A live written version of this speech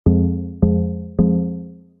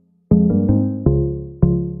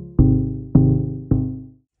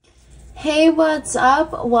Hey, what's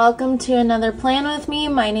up? Welcome to another plan with me.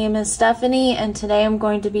 My name is Stephanie, and today I'm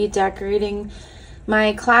going to be decorating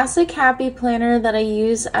my classic happy planner that I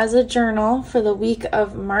use as a journal for the week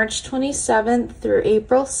of March 27th through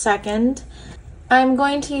April 2nd. I'm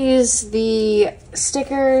going to use the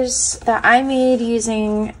stickers that I made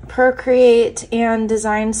using Cricut and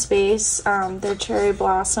Design Space. They're cherry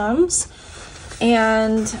blossoms,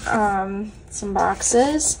 and some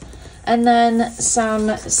boxes. And then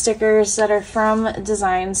some stickers that are from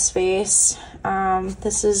Design Space.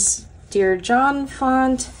 This is Dear John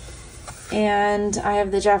font, and I have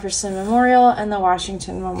the Jefferson Memorial and the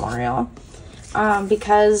Washington Memorial.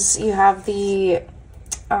 Because you have the,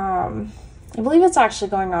 I believe it's actually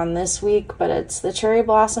going on this week, but it's the Cherry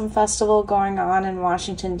Blossom Festival going on in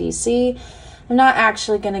Washington, D.C. I'm not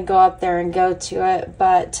actually going to go up there and go to it,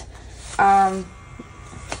 but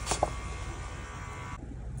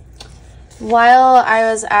while I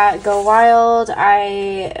was at Go Wild,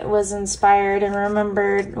 I was inspired and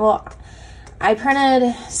remembered, well, I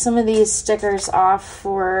printed some of these stickers off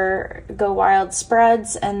for Go Wild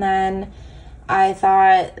spreads, and then I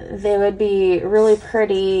thought they would be really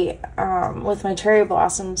pretty with my cherry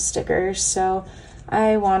blossom stickers, so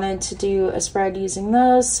I wanted to do a spread using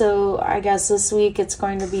those. So I guess this week it's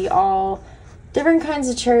going to be all different kinds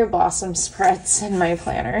of cherry blossom spreads in my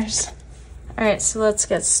planners. Alright, so let's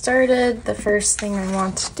get started. The first thing I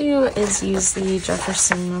want to do is use the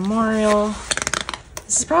Jefferson Memorial.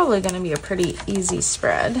 This is probably going to be a pretty easy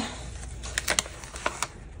spread.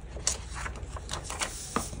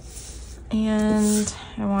 And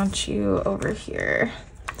I want you over here.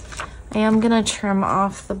 I am going to trim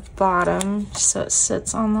off the bottom so it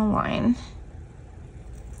sits on the line.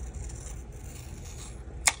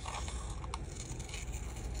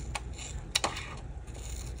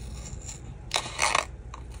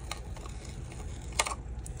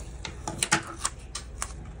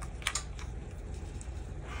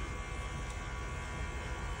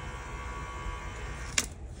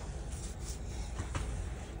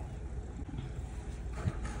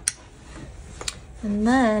 And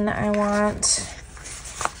then I want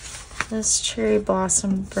this cherry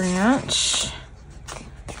blossom branch.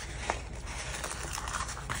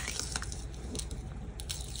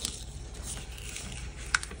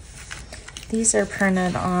 These are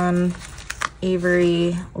printed on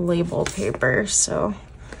Avery label paper, so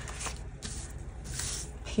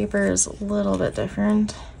paper is a little bit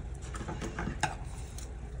different.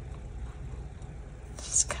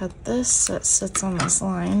 Just cut this so it sits on this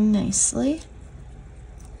line nicely.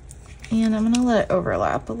 And I'm gonna let it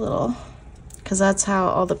overlap a little because that's how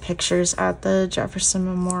all the pictures at the Jefferson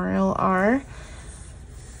Memorial are.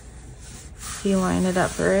 If you line it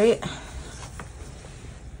up right.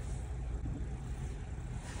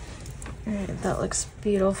 All right, that looks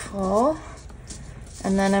beautiful.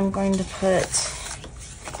 And then I'm going to put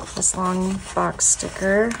this long box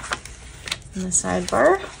sticker in the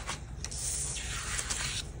sidebar.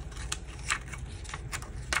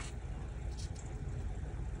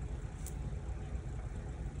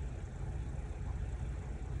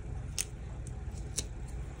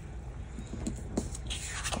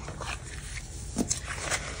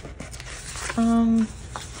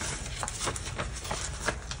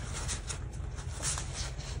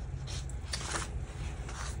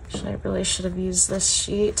 I really should have used this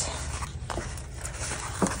sheet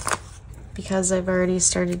because I've already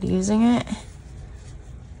started using it.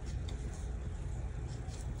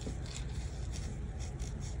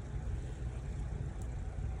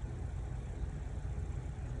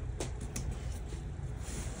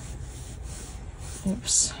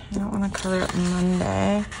 Oops, I don't want to cover up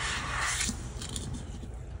Monday.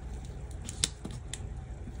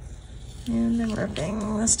 And I'm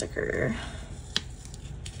ripping the sticker.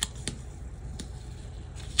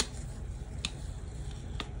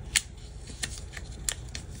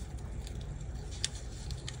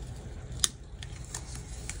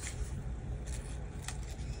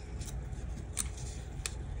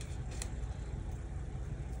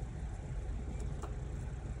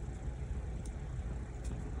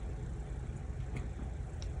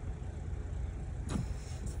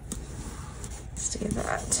 Let's do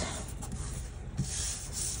that.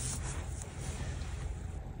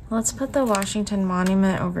 Let's put the Washington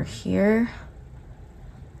Monument over here,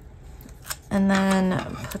 and then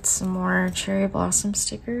put some more cherry blossom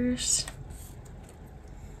stickers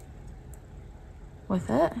with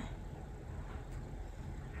it.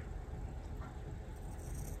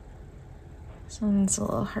 This one's a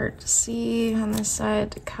little hard to see on this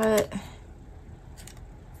side to cut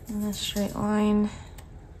in a straight line.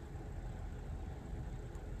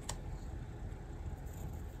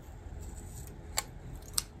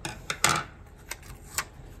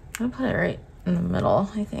 I'm gonna put it right in the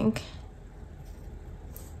middle, I think.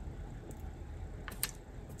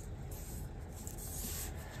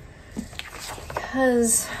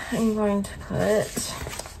 Because I'm going to put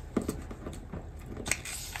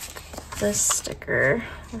this sticker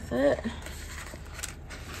with it.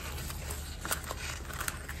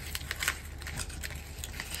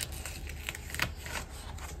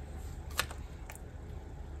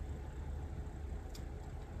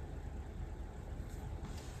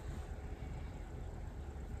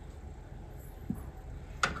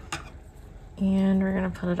 And we're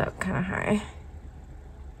gonna put it up kind of high.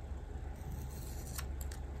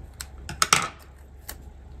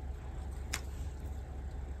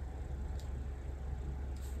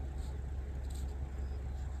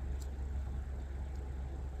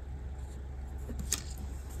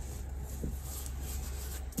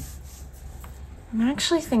 I'm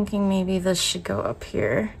actually thinking maybe this should go up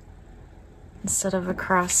here instead of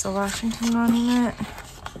across the Washington Monument.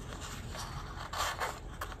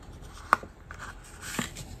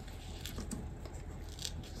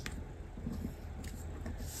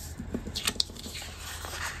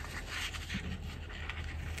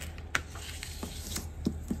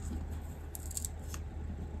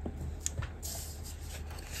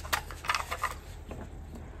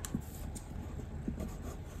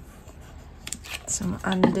 Some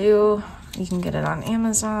undo. You can get it on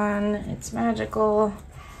Amazon. It's magical.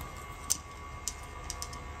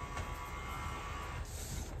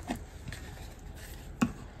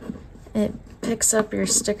 It picks up your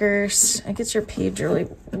stickers. It gets your page really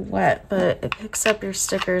wet, but it picks up your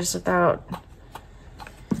stickers without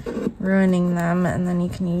ruining them, and then you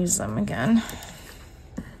can use them again.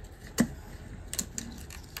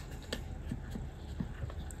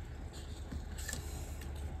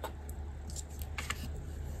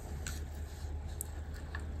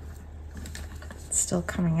 Still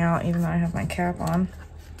coming out even though I have my cap on.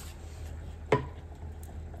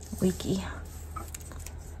 Leaky.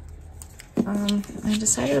 I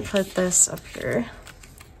decided to put this up here.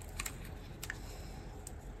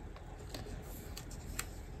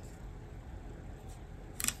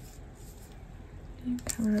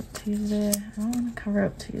 Cover up Tuesday. I don't want to cover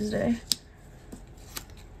up Tuesday.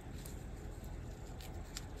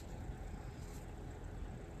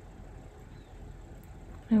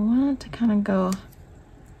 I want it to kind of go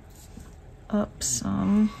up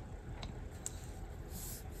some.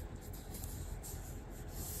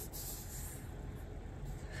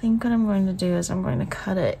 I think what I'm going to do is I'm going to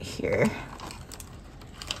cut it here.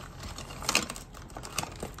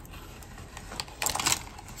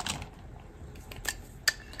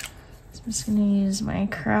 So I'm just going to use my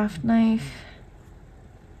craft knife.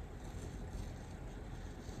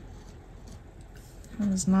 That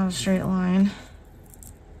is not a straight line.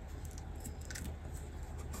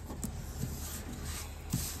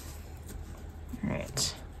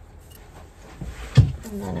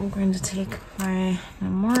 And then I'm going to take my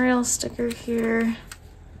memorial sticker here,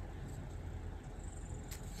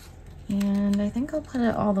 and I think I'll put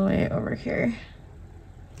it all the way over here.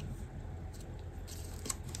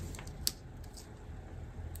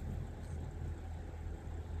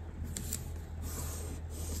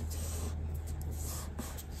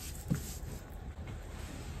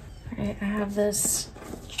 All right, I have this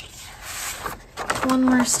one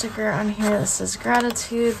more sticker on here that says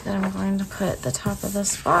gratitude that I'm going to put at the top of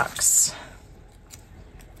this box.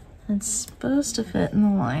 It's supposed to fit in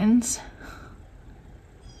the lines.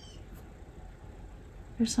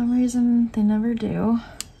 For some reason, they never do.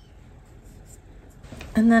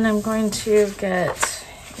 And then I'm going to get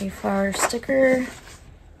a flower sticker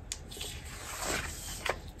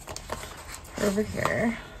over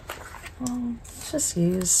here. Well, let's just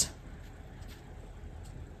use...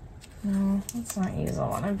 No, let's not use the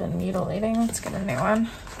one I've been mutilating. Let's get a new one.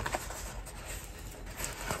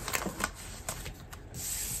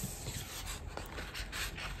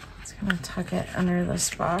 It's gonna tuck it under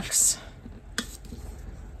this box.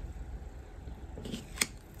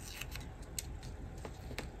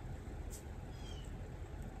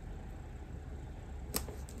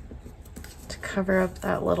 To cover up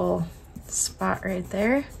that little spot right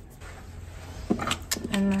there.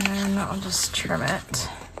 And then I'll just trim it.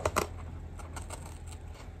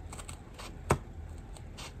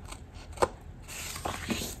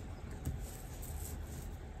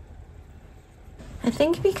 I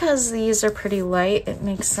think because these are pretty light, it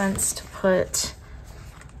makes sense to put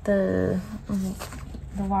the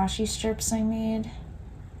washi strips I made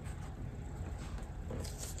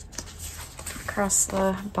across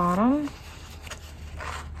the bottom.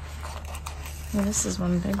 Yeah, this is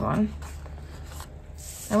one big one.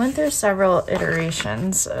 I went through several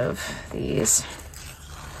iterations of these.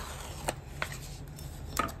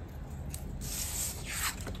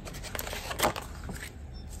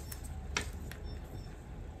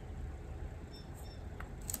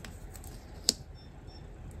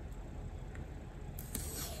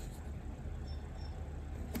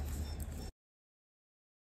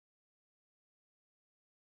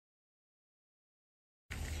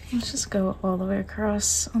 Let's just go all the way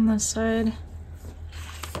across on this side.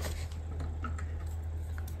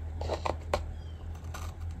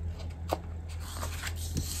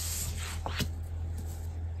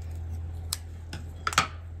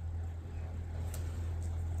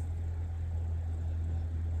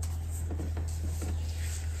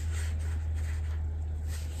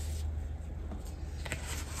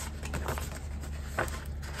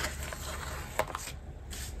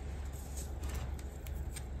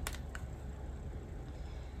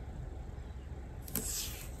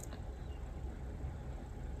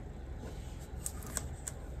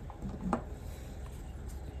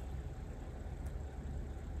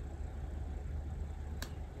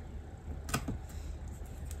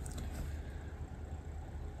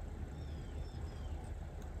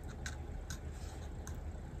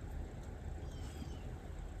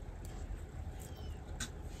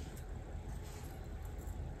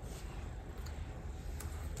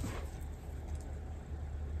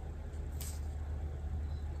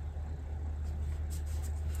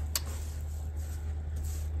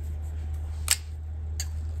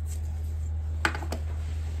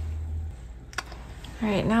 All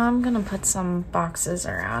right, now I'm gonna put some boxes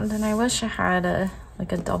around, and I wish I had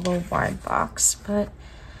like a double wide box, but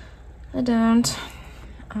I don't.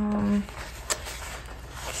 So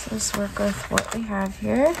let's work with what we have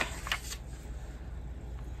here.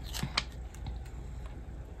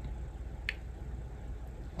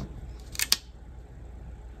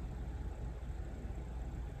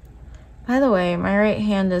 By the way, my right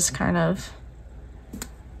hand is kind of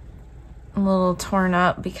a little torn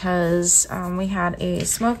up because we had a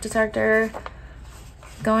smoke detector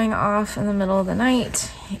going off in the middle of the night,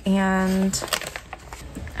 and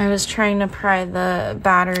I was trying to pry the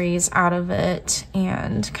batteries out of it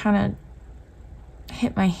and kind of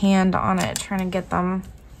hit my hand on it trying to get them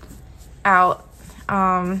out.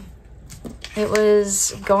 It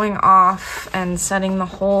was going off and setting the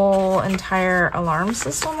whole entire alarm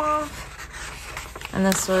system off. And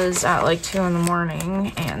this was at like 2 in the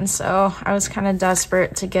morning, and so I was kind of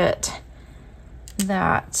desperate to get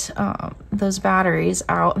that those batteries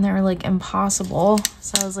out, and they were like impossible.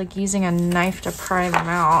 So I was like using a knife to pry them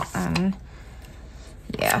out, and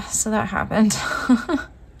yeah, so that happened.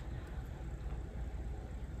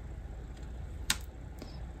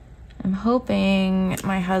 I'm hoping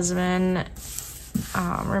my husband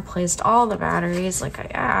replaced all the batteries like I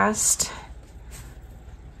asked.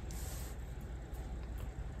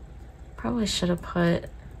 Probably should have put,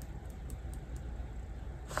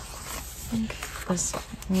 I think this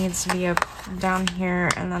needs to be up down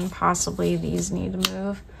here, and then possibly these need to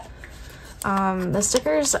move. The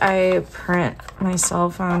stickers I print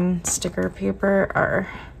myself on sticker paper are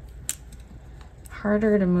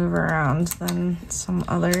harder to move around than some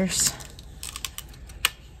others.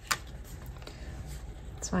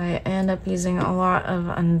 That's why I end up using a lot of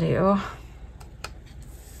undo.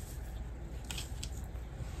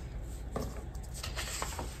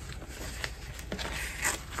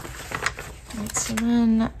 So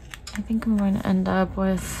then I think I'm going to end up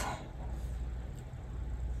with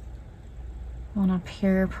one up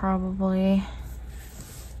here probably.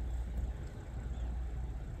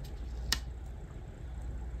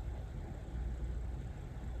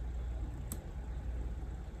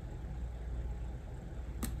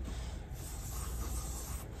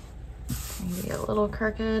 Maybe a little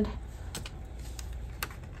crooked.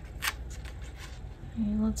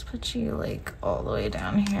 Okay, let's put you like all the way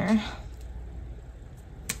down here.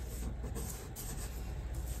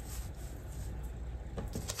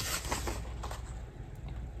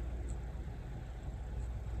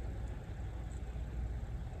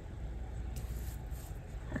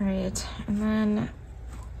 Right, and then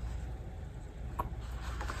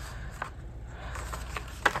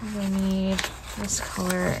I need this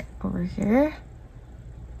color over here.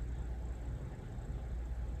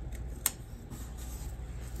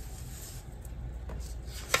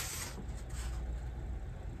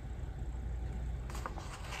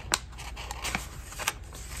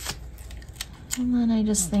 And then I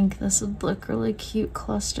just think this would look really cute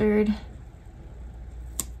clustered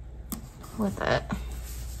with it.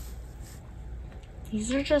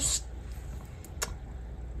 These are just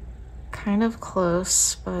kind of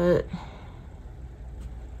close, but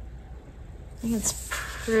think it's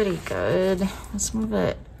pretty good. Let's move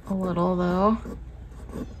it a little though.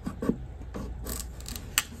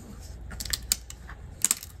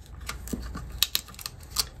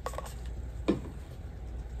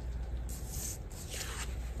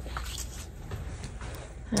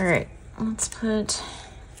 All right, let's put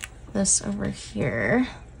this over here.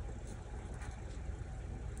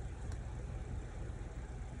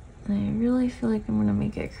 And I really feel like I'm gonna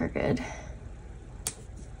make it crooked.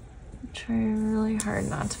 Try really hard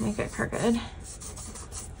not to make it crooked.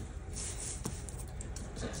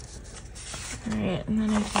 All right, and then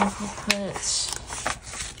I think we'll put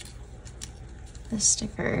this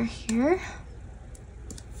sticker here.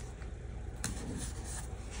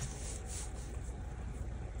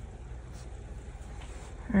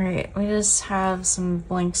 All right, we just have some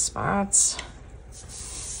blank spots.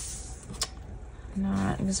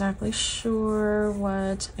 Not exactly sure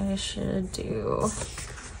what I should do.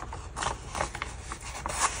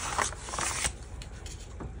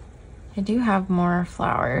 I do have more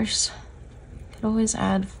flowers. Could always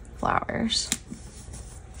add flowers.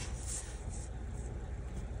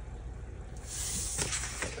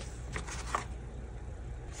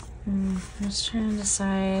 I'm just trying to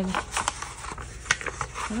decide.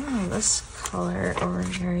 I don't have this color over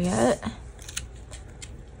here yet.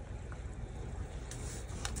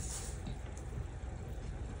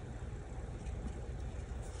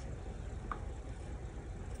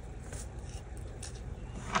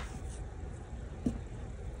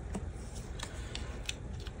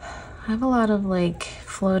 I have a lot of like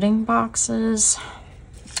floating boxes.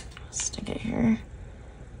 I'll stick it here.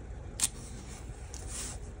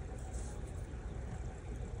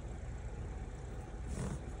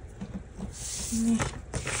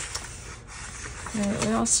 Alright,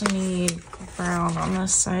 we also need brown on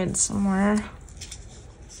this side somewhere.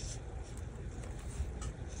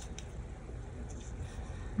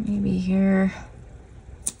 Maybe here.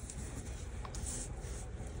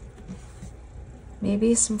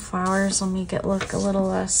 Maybe some flowers will make it look a little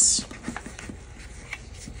less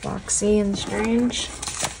boxy and strange.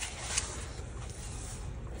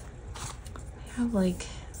 I have like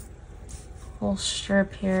a whole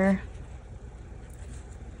strip here.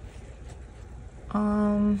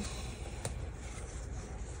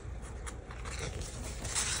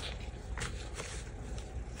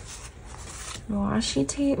 Washi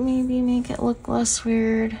tape maybe make it look less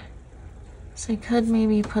weird. So I could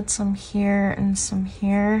maybe put some here and some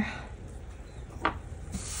here.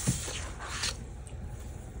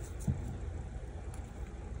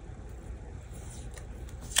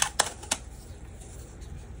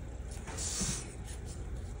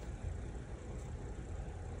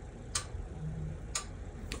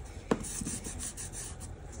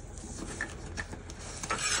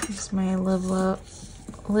 Here's my Live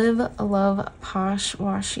Love Posh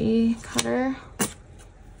washi cutter,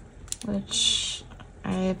 which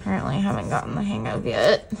I apparently haven't gotten the hang of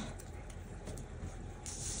yet.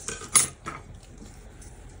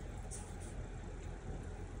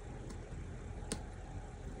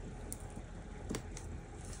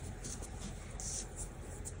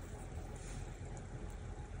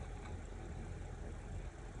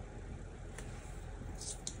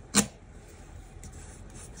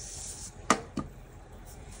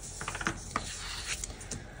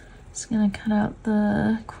 Gonna cut out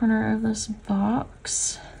the corner of this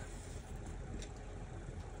box.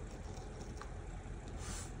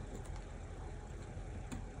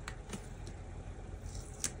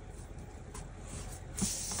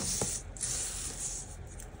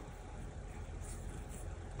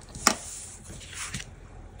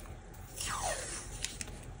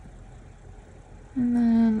 And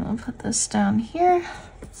then I'll put this down here.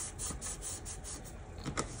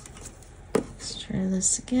 Try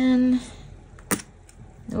this again.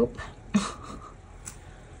 Nope.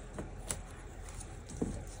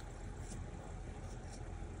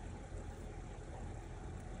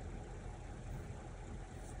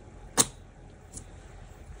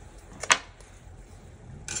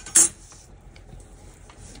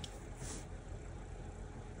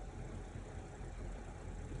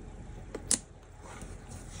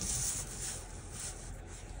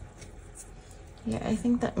 Yeah, I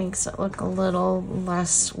think that makes it look a little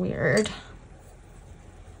less weird.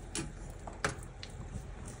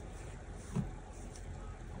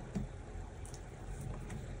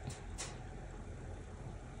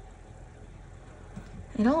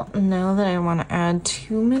 I don't know that I want to add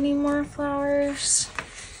too many more flowers.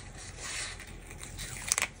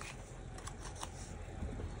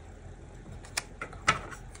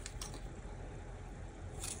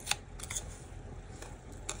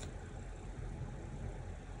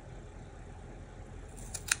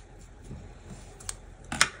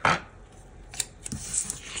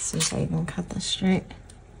 if I can cut this straight.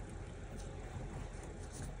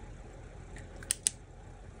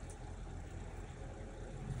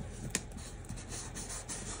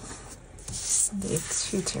 It's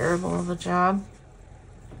too terrible of a job.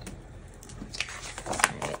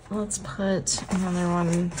 Alright, let's put another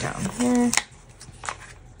one down here.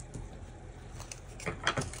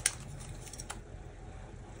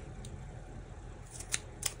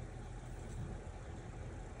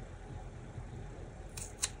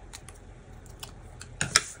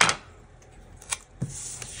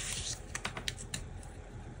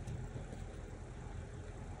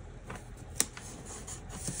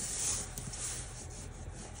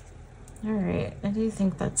 Alright, I do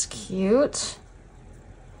think that's cute.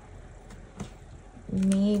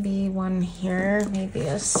 Maybe one here, maybe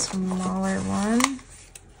a smaller one.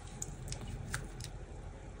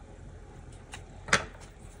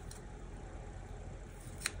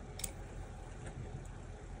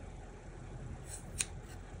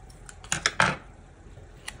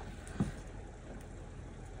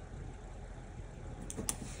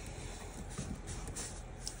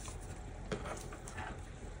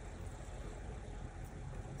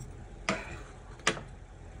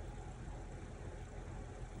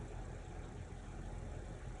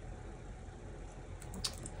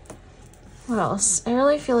 What else? I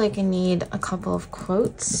really feel like I need a couple of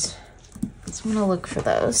quotes, so I'm gonna look for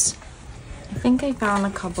those. I think I found a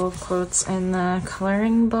couple of quotes in the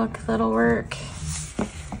coloring book that'll work.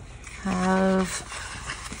 And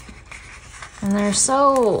they're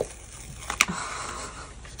so,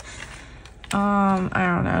 I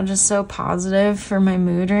don't know, just so positive for my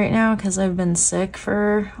mood right now because I've been sick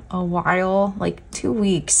for a while, like 2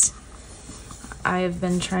 weeks. I've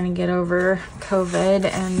been trying to get over COVID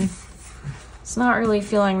and it's not really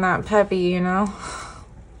feeling that peppy, you know?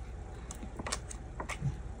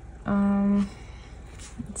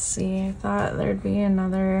 Let's see, I thought there'd be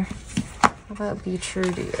another, how about Be True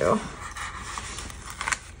to You?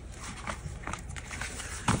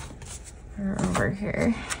 Or over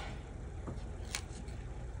here.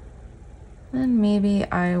 Then maybe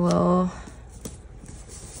I will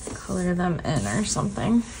color them in or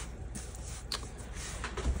something.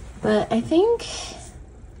 But I think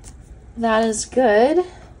that is good.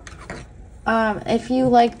 If you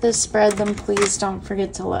like this spread, then please don't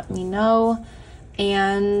forget to let me know.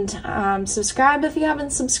 And subscribe if you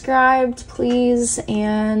haven't subscribed, please.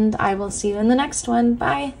 And I will see you in the next one.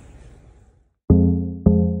 Bye.